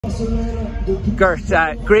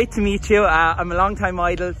Gjert, great to meet you. I'm a long-time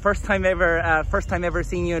idol, first time ever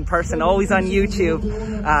seeing you in person, always on YouTube.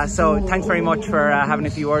 So thanks very much for having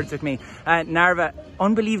a few words with me. Narve,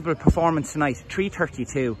 unbelievable performance tonight,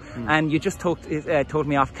 3:32, and you just told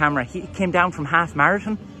me off camera he came down from half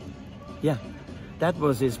marathon. Yeah, that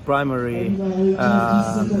was his primary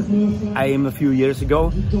aim a few years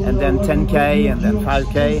ago, and then 10K and then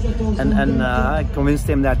 5K, and I convinced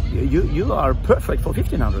him that you are perfect for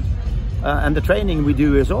 1500, and the training we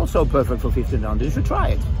do is also perfect for 1500. You should try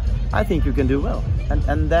it. I think you can do well.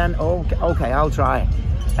 And then okay, I'll try.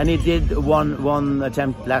 And he did one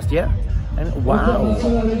attempt last year. And wow,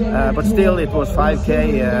 but still it was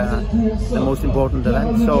 5K, the most important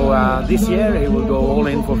event. So this year he will go all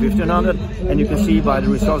in for 1500, and you can see by the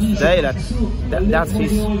results today that's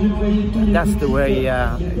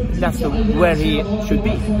where he should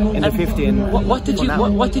be in the 15. What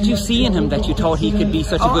did you see in him that you thought he could be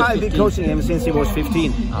such a good 15? I've been coaching him since he was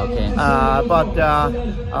 15. Okay. But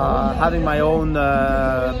having my own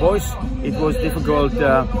voice, it was difficult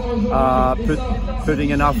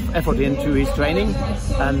putting enough effort into his training,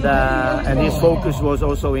 and his focus was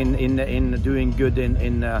also in doing good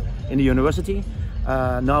in the university.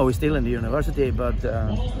 Now he's still in the university, but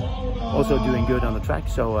also doing good on the track.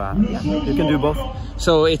 So yeah, you can do both.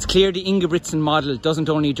 So it's clear the Ingebrigtsen model doesn't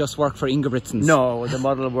only just work for Ingebrigtsens. No, the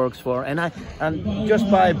model works for, and just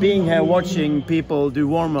by being here watching people do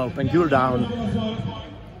warm up and cool down,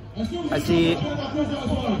 I see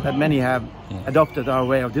that many have adopted our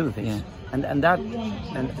way of doing things. Yeah. And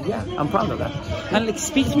yeah, I'm proud of that. And like,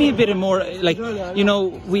 speak to me a bit more, like, you know,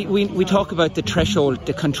 we talk about the threshold,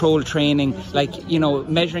 the control training, like, you know,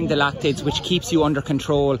 measuring the lactates, which keeps you under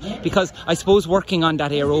control, because I suppose working on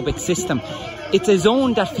that aerobic system, it's a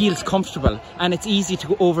zone that feels comfortable and it's easy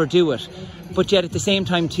to overdo it, but yet at the same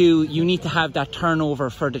time too, you need to have that turnover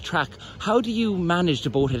for the track. How do you manage the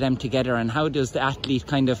both of them together, and how does the athlete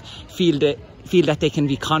kind of feel that they can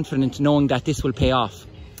be confident knowing that this will pay off?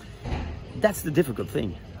 That's the difficult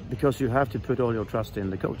thing, because you have to put all your trust in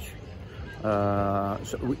the coach.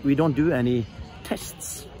 So we don't do any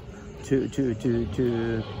tests to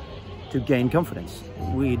gain confidence.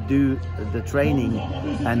 We do the training,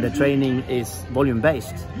 and the training is volume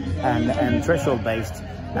based and threshold based,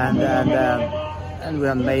 and we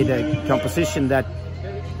have made a composition that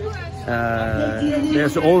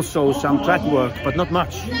there's also some track work, but not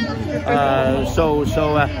much. So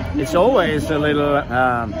it's always a little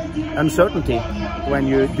uncertainty when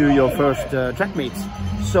you do your first track meets.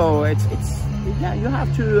 So yeah, you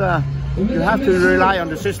have to rely on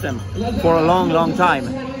the system for a long time.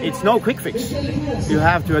 It's no quick fix. You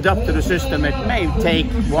have to adapt to the system. It may take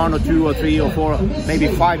 1 or 2 or 3 or 4, maybe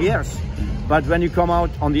 5 years. But when you come out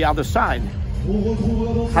on the other side,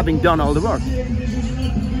 having done all the work,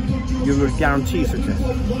 you will guarantee success.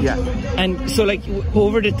 Yeah. And so, like,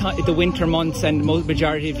 over the winter months and most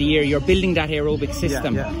majority of the year, you're building that aerobic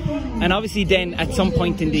system. Yeah. And obviously then at some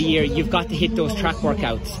point in the year you've got to hit those track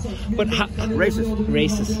workouts. But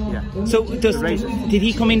races. Yeah. So did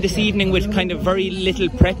he come in this evening with kind of very little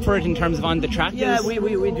prep for it in terms of on the track? Yeah,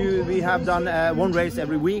 we have done one race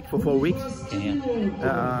every week for 4 weeks.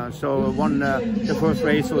 Yeah. So the first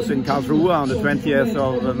race was in Karlsruhe on the 20th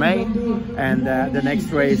of May, and the next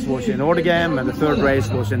race was in Ordegem, and the third race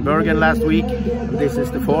was in Bergen last week. This is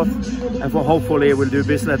the 4th, and hopefully we'll do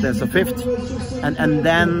Bislett as a 5th, and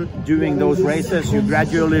then doing those races you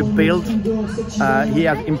gradually build. He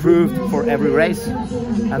has improved for every race,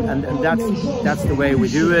 and that's the way we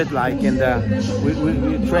do it. Like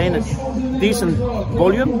we train a decent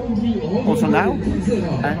volume also now,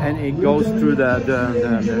 and it goes through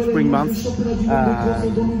the spring months,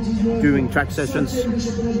 doing track sessions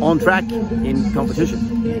on track in competition.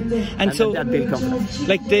 And so that builds confidence.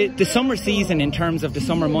 Like the summer season in terms of the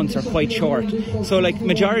summer months are quite short, so like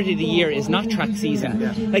majority of the year is not track season.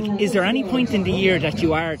 Yeah. Like, is there any point in the year that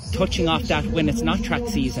you are touching off that when it's not track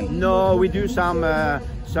season? No, we do some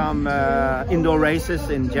indoor races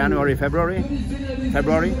in January, February,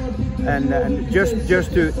 and just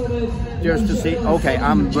to see, okay,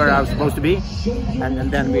 I'm where I'm supposed to be,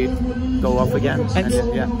 and then we go off again.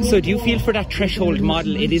 Yeah. So do you feel for that threshold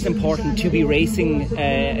model it is important to be racing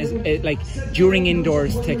like during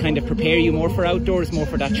indoors to kind of prepare you more for outdoors, more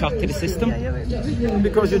for that shock to the system? Yeah.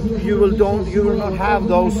 Because you will not have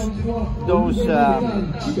those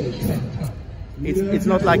it's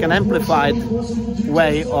not like an amplified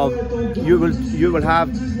way of, you will have,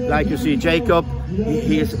 like you see Jacob,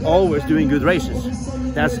 he is always doing good races.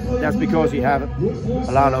 that's because you have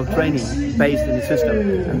a lot of training based in the system,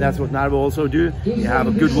 and that's what Narve also do. You have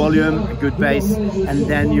a good volume, a good base, and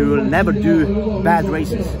then you will never do bad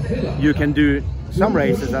races. You can do some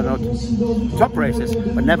races that are not top races,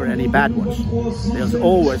 but never any bad ones. There's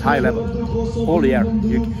always high level all year.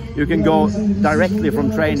 You can go directly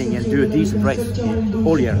from training and do a decent race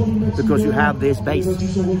all year because you have this base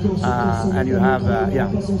and you have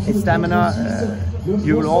it's stamina.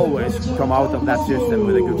 You will always come out of that system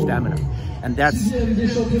with a good stamina. And that's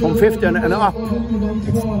from 50 and up.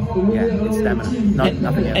 It's stamina,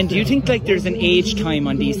 nothing else. And do you think like there's an age time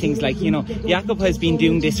on these things? Like, you know, Jakob has been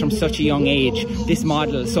doing this from such a young age, this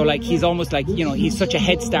model. So like he's almost like, you know, he's such a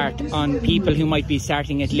head start on people who might be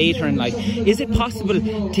starting it later in life. Is it possible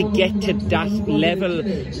to get to that level,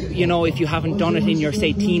 you know, if you haven't done it in your,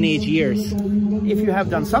 say, teenage years? If you have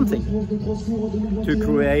done something to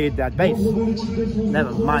create that base,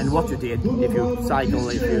 never mind what you did, if you cycle,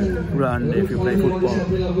 if you run, if you play football,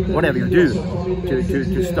 whatever you do,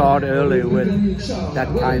 to start early with that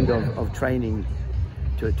kind of training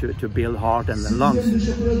to build heart and the lungs.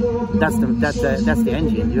 That's the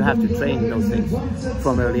engine. You have to train those things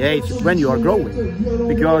from early age when you are growing,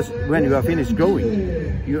 because when you are finished growing,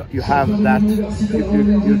 you have that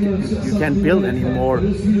you can't build any more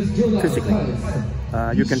physically.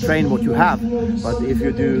 You can train what you have, but if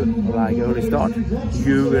you do like early start,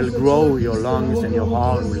 you will grow your lungs and your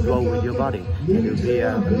heart will grow with your body. It will be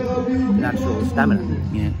a natural stamina.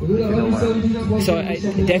 Yeah. If you know what I mean. So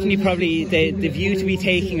definitely probably the view to be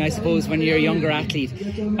taking, I suppose, when you're a younger athlete.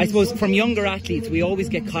 I suppose from younger athletes, we always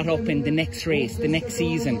get caught up in the next race, the next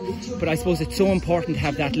season. But I suppose it's so important to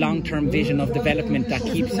have that long-term vision of development that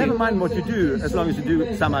keeps Never you. mind what you do, as long as you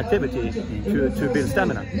do some activity to build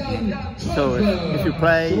stamina. So if you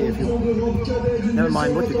play, never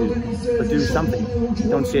mind what you do, but do something.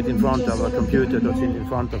 Don't sit in front of a computer, don't sit in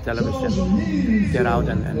front of television. Get out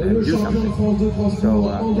and do something. So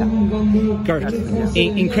Gjert,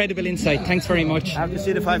 incredible insight. Thanks very much. Have to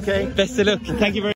see the 5K. Best of luck. Thank you very much.